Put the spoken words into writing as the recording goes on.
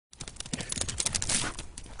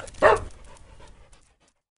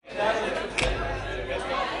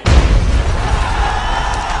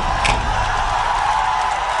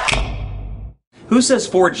Who says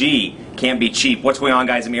 4G can't be cheap? What's going on,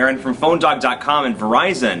 guys? I'm Aaron from PhoneDog.com, and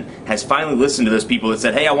Verizon has finally listened to those people that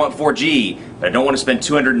said, hey, I want 4G, but I don't want to spend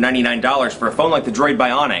 $299 for a phone like the Droid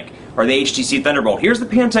Bionic or the HTC Thunderbolt. Here's the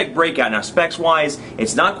Pantech breakout. Now, specs-wise,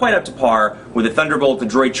 it's not quite up to par with the Thunderbolt, the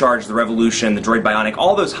Droid Charge, the Revolution, the Droid Bionic,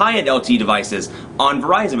 all those high-end LTE devices on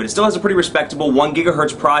Verizon, but it still has a pretty respectable 1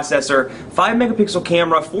 GHz processor, 5-megapixel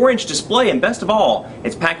camera, 4-inch display, and best of all,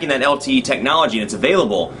 it's packing that LTE technology, and it's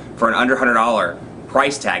available for an under $100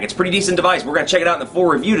 price tag. It's a pretty decent device. We're going to check it out in the full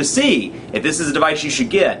review to see if this is a device you should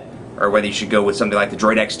get, or whether you should go with something like the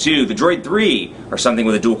Droid X2, the Droid 3, or something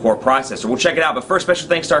with a dual-core processor. We'll check it out, but first, special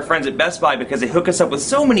thanks to our friends at Best Buy because they hook us up with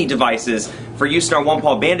so many devices for use in our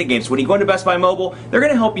One-Paw Bandit games. When you go into Best Buy Mobile, they're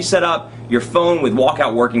going to help you set up your phone with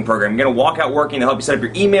Walkout Working program. You're going to walk out working, they'll help you set up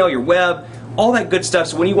your email, your web, all that good stuff.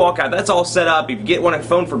 So when you walk out, that's all set up. If you get a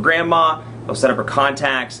phone for grandma, they'll set up her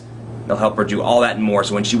contacts. They'll help her do all that and more.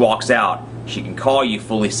 So when she walks out, she can call you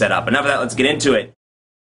fully set up. Enough of that, let's get into it.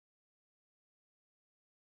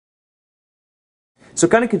 So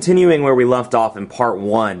kind of continuing where we left off in part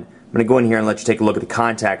 1, I'm going to go in here and let you take a look at the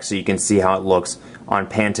contacts so you can see how it looks on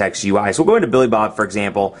Pantech's UI. So we'll go into Billy Bob, for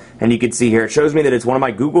example, and you can see here it shows me that it's one of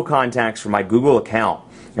my Google contacts from my Google account.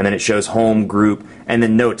 And then it shows home, group, and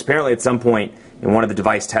then notes. Apparently at some point in one of the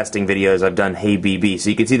device testing videos I've done Hey BB. So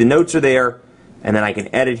you can see the notes are there, and then I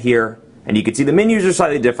can edit here, and you can see the menus are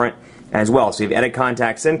slightly different as well. So you have edit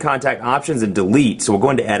contact, send contact options, and delete. So we'll go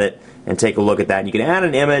into edit and take a look at that. And you can add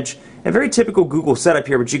an image, and very typical Google setup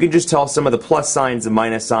here, but you can just tell some of the plus signs and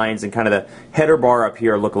minus signs, and kind of the header bar up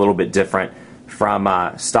here look a little bit different from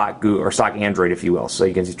stock Google, or stock Android, if you will. So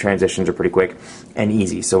you can see transitions are pretty quick and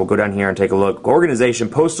easy. So we'll go down here and take a look. Organization,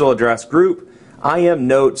 postal address, group, IM,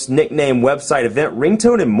 notes, nickname, website, event,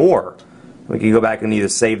 ringtone, and more. We can go back and either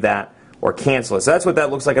save that or cancel it. So that's what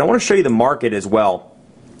that looks like. And I want to show you the market as well,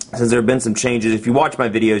 since there have been some changes. If you watch my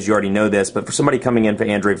videos, you already know this, but for somebody coming in for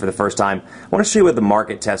Android for the first time, I want to show you what the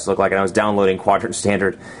market tests look like. And I was downloading Quadrant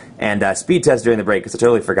Standard and speed tests during the break because I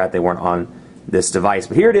totally forgot they weren't on this device.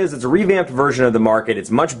 But here it is. It's a revamped version of the market.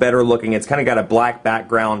 It's much better looking. It's kind of got a black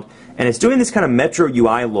background, and it's doing this kind of Metro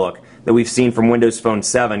UI look that we've seen from Windows Phone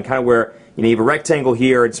 7, kind of where you have a rectangle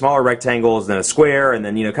here and smaller rectangles, then a square, and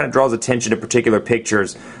then kind of draws attention to particular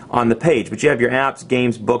pictures on the page. But you have your apps,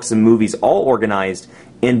 games, books, and movies all organized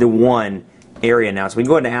into one area now. So we can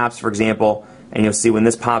go into apps, for example, and you'll see when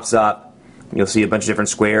this pops up, you'll see a bunch of different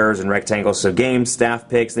squares and rectangles. So games, staff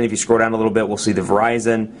picks. Then if you scroll down a little bit, we'll see the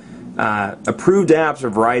Verizon approved apps, or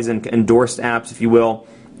Verizon endorsed apps, if you will.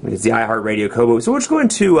 We can see iHeartRadio, Kobo. So we'll just go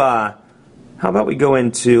into, how about we go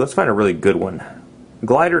into, let's find a really good one.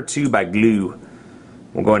 Glider 2 by Glue.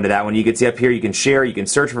 We'll go into that one. You can see up here you can share, you can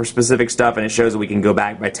search for specific stuff, and it shows that we can go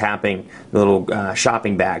back by tapping the little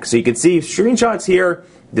shopping bag. So you can see screenshots here,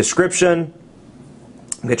 description,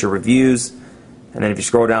 get your reviews, and then if you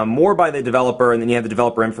scroll down, more by the developer, and then you have the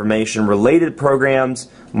developer information, related programs,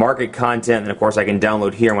 market content, and of course I can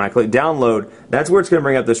download here. When I click download, that's where it's going to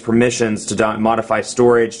bring up those permissions to modify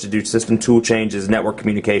storage, to do system tool changes, network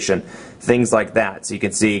communication, things like that. So you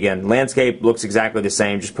can see, again, landscape looks exactly the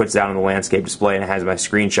same, just puts it out on the landscape display, and it has my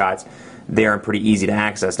screenshots there and pretty easy to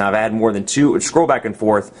access. Now I've added more than two, scroll back and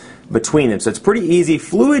forth between them. So it's pretty easy,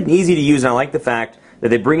 fluid and easy to use, and I like the fact that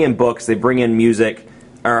they bring in books, they bring in music,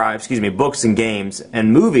 or books and games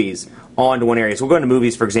and movies all into one area. So we'll go into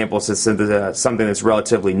movies, for example, since something that's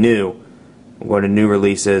relatively new. We'll go into new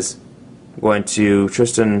releases. We'll go into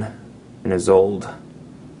Tristan and Isolde.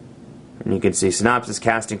 And you can see synopsis,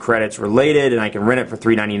 casting, credits, related, and I can rent it for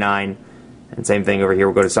 $3.99. And same thing over here.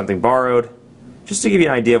 We'll go to something borrowed, just to give you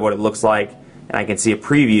an idea of what it looks like. And I can see a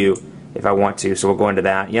preview if I want to. So we'll go into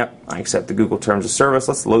that. Yep, I accept the Google Terms of Service.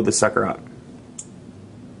 Let's load this sucker up.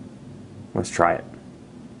 Let's try it.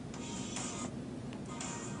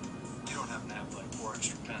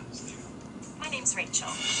 Rachel.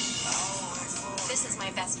 This is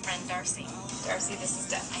my best friend Darcy. Darcy, this is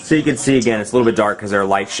Steph. So you can see again, it's a little bit dark because there are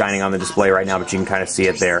lights shining on the display right now, but you can kind of see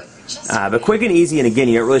it there. But quick and easy, and again,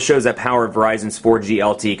 it really shows that power of Verizon's 4G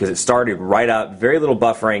LTE because it started right up, very little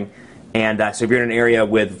buffering, and so if you're in an area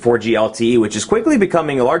with 4G LTE, which is quickly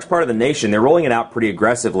becoming a large part of the nation, they're rolling it out pretty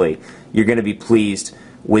aggressively, you're going to be pleased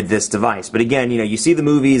with this device. But again, you see the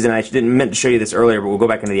movies, and I didn't meant to show you this earlier, but we'll go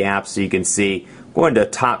back into the apps so you can see. Go into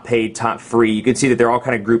top paid, top free. You can see that they're all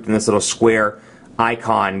kind of grouped in this little square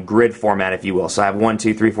icon grid format, if you will. So I have 1,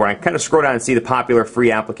 2, 3, 4. And I kind of scroll down and see the popular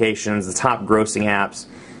free applications, the top grossing apps,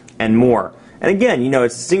 and more. And again,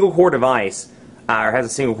 it's a single core device, or has a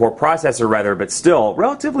single core processor rather, but still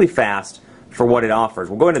relatively fast for what it offers.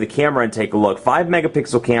 We'll go into the camera and take a look. 5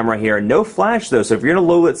 megapixel camera here, no flash though, so if you're in a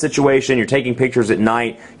low lit situation, you're taking pictures at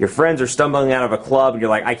night, your friends are stumbling out of a club, and you're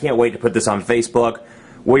like, I can't wait to put this on Facebook,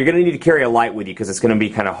 well, you're going to need to carry a light with you because it's going to be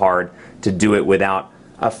kind of hard to do it without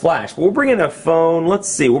a flash. But we'll bring in a phone, let's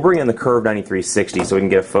see, we'll bring in the Curve 9360 so we can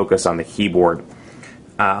get a focus on the keyboard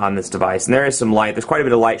on this device. And there is some light, there's quite a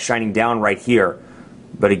bit of light shining down right here,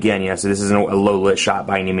 but again, so this isn't a low lit shot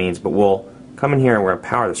by any means, but we'll come in here and we're going to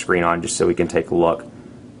power the screen on just so we can take a look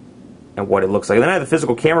at what it looks like. And then I have the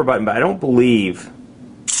physical camera button, but I don't believe,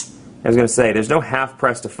 I was going to say, there's no half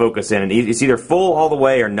press to focus in. It's either full all the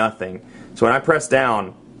way or nothing. So when I press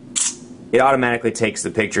down, it automatically takes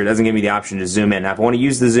the picture. It doesn't give me the option to zoom in. Now if I want to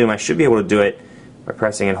use the zoom, I should be able to do it by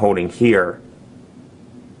pressing and holding here.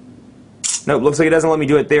 Nope, looks like it doesn't let me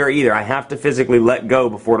do it there either. I have to physically let go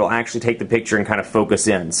before it'll actually take the picture and kind of focus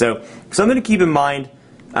in. So something to keep in mind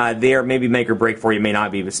there, maybe make or break for you, may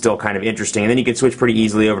not be, but still kind of interesting. And then you can switch pretty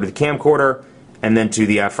easily over to the camcorder and then to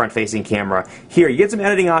the front-facing camera. Here, you get some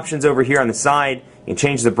editing options over here on the side. You can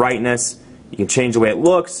change the brightness, you can change the way it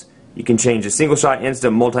looks, you can change a single shot,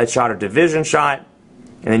 instant, multi-shot, or division shot,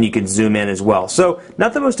 and then you can zoom in as well. So,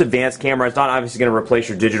 not the most advanced camera. It's not obviously going to replace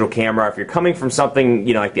your digital camera. If you're coming from something,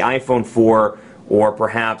 like the iPhone 4 or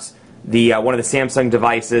perhaps the one of the Samsung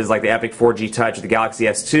devices like the Epic 4G Touch or the Galaxy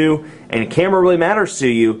S2, and camera really matters to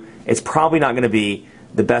you, it's probably not going to be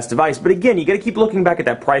the best device. But again, you got to keep looking back at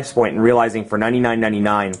that price point and realizing for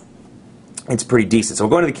 $99.99, it's pretty decent. So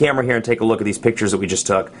we'll go into the camera here and take a look at these pictures that we just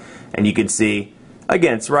took, and you can see,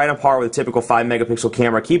 again, it's right on par with a typical 5 megapixel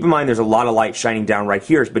camera. Keep in mind there's a lot of light shining down right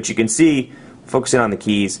here, but you can see, focusing on the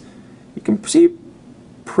keys, you can see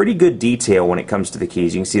pretty good detail when it comes to the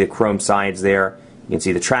keys. You can see the chrome sides there, you can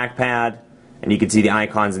see the trackpad, and you can see the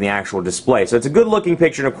icons in the actual display. So it's a good looking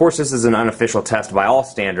picture, and of course this is an unofficial test by all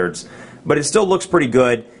standards, but it still looks pretty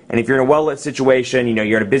good. And if you're in a well lit situation,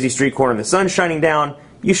 you're in a busy street corner and the sun's shining down,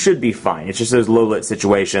 you should be fine. It's just those low lit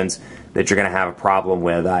situations that you're going to have a problem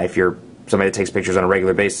with. If you're somebody that takes pictures on a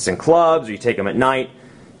regular basis in clubs, or you take them at night,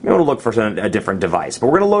 you want to look for a different device. But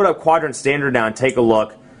we're going to load up Quadrant Standard now and take a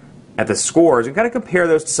look at the scores and kind of compare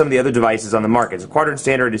those to some of the other devices on the market. So Quadrant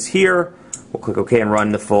Standard is here. We'll click OK and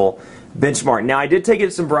run the full benchmark. Now I did take it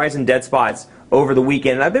to some Verizon dead spots over the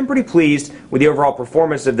weekend, and I've been pretty pleased with the overall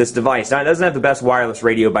performance of this device. Now it doesn't have the best wireless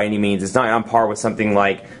radio by any means. It's not on par with something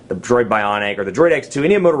like the Droid Bionic or the Droid X2.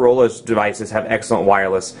 Any of Motorola's devices have excellent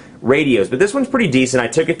wireless radios, but this one's pretty decent. I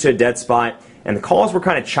took it to a dead spot, and the calls were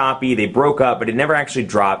kind of choppy. They broke up, but it never actually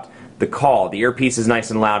dropped the call. The earpiece is nice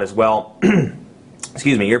and loud as well.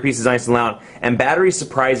 Excuse me, earpiece is nice and loud, and battery's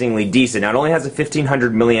surprisingly decent. Now it only has a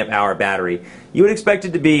 1500 milliamp hour battery. You would expect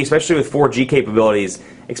it to be, especially with 4G capabilities,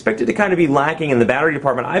 expect it to kind of be lacking in the battery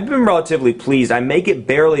department. I've been relatively pleased. I make it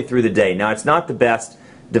barely through the day. Now it's not the best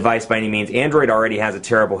device by any means. Android already has a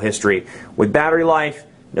terrible history with battery life,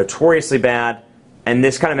 notoriously bad, and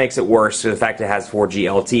this kind of makes it worse for the fact it has 4G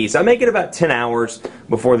LTE. So I make it about 10 hours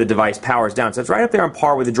before the device powers down. So it's right up there on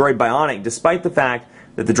par with the Droid Bionic, despite the fact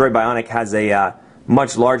that the Droid Bionic has a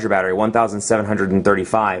much larger battery,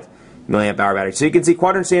 1,735 milliamp hour battery. So you can see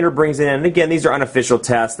Quadrant Standard brings it in, and again, these are unofficial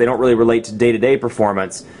tests. They don't really relate to day-to-day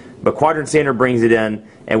performance, but Quadrant Standard brings it in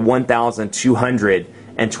at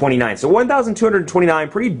 1,229. So 1,229,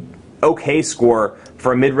 pretty okay score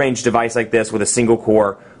for a mid-range device like this with a single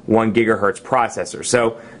core 1 gigahertz processor.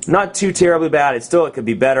 So not too terribly bad. It could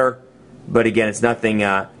be better, but again, it's nothing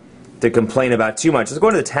to complain about too much. Let's go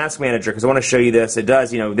into the Task Manager because I want to show you this. It does,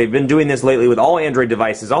 they've been doing this lately with all Android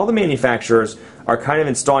devices. All the manufacturers are kind of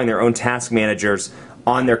installing their own Task Managers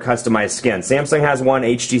on their customized skins. Samsung has one,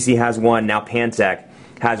 HTC has one, now Pantech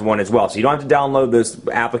has one as well. So you don't have to download those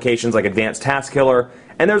applications like Advanced Task Killer,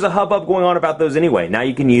 and there's a hubbub going on about those anyway. Now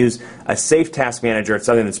you can use a safe Task Manager. It's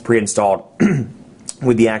something that's pre-installed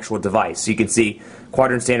with the actual device. So you can see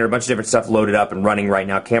Quadrant Standard, a bunch of different stuff loaded up and running right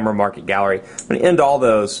now, Camera, Market, Gallery. I'm going to end all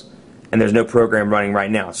those, and there's no program running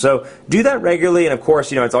right now. So do that regularly, and of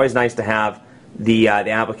course, it's always nice to have the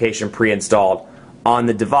application pre-installed on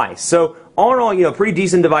the device. So all in all, pretty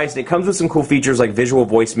decent device, and it comes with some cool features like visual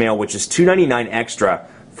voicemail, which is $299 extra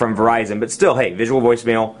from Verizon, but still, hey, visual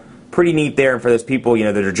voicemail, pretty neat there. And for those people,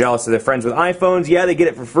 that are jealous of their friends with iPhones, yeah, they get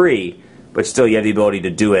it for free, but still, you have the ability to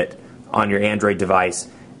do it on your Android device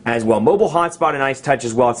as well. Mobile hotspot, a nice touch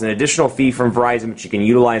as well. It's an additional fee from Verizon, but you can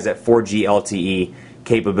utilize that 4G LTE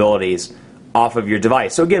capabilities off of your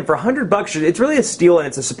device. So again, for $100, it's really a steal, and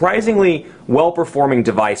it's a surprisingly well-performing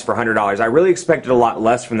device for $100. I really expected a lot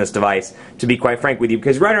less from this device, to be quite frank with you,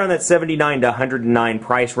 because right around that $79 to $109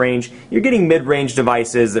 price range, you're getting mid-range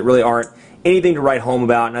devices that really aren't anything to write home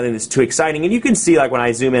about, nothing that's too exciting. And you can see, like when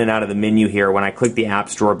I zoom in and out of the menu here, when I click the App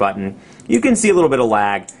Store button, you can see a little bit of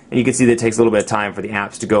lag, and you can see that it takes a little bit of time for the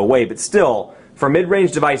apps to go away. But still, for a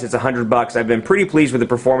mid-range device, it's $100. I've been pretty pleased with the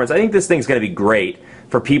performance. I think this thing's going to be great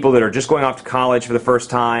for people that are just going off to college for the first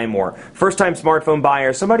time, or first-time smartphone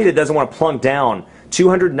buyer, somebody that doesn't want to plunk down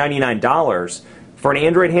 $299 for an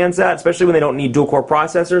Android handset, especially when they don't need dual-core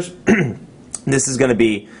processors. This is going to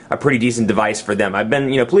be a pretty decent device for them. I've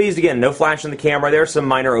been, pleased. Again, no flash in the camera. There are some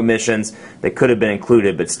minor omissions that could have been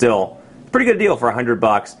included, but still, pretty good deal for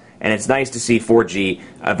 $100. And it's nice to see 4G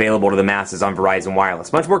available to the masses on Verizon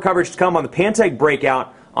Wireless. Much more coverage to come on the Pantech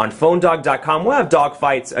breakout on PhoneDog.com. We'll have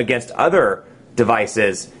dogfights against other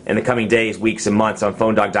devices in the coming days, weeks, and months on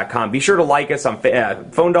PhoneDog.com. Be sure to like us on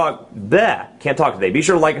can't talk today. Be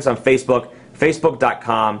sure to like us on Facebook,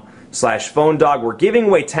 Facebook.com/PhoneDog. We're giving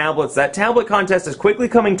away tablets. That tablet contest is quickly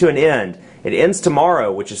coming to an end. It ends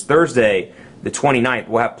tomorrow, which is Thursday, the 29th.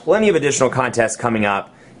 We'll have plenty of additional contests coming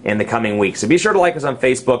up in the coming weeks. So be sure to like us on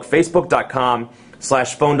Facebook,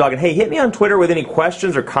 Facebook.com/PhoneDog. And hey, hit me on Twitter with any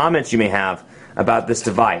questions or comments you may have about this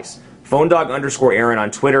device. PhoneDog_Aaron on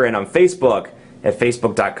Twitter and on Facebook at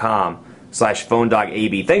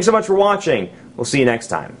Facebook.com/PhoneDogAB. Thanks so much for watching. We'll see you next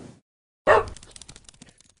time.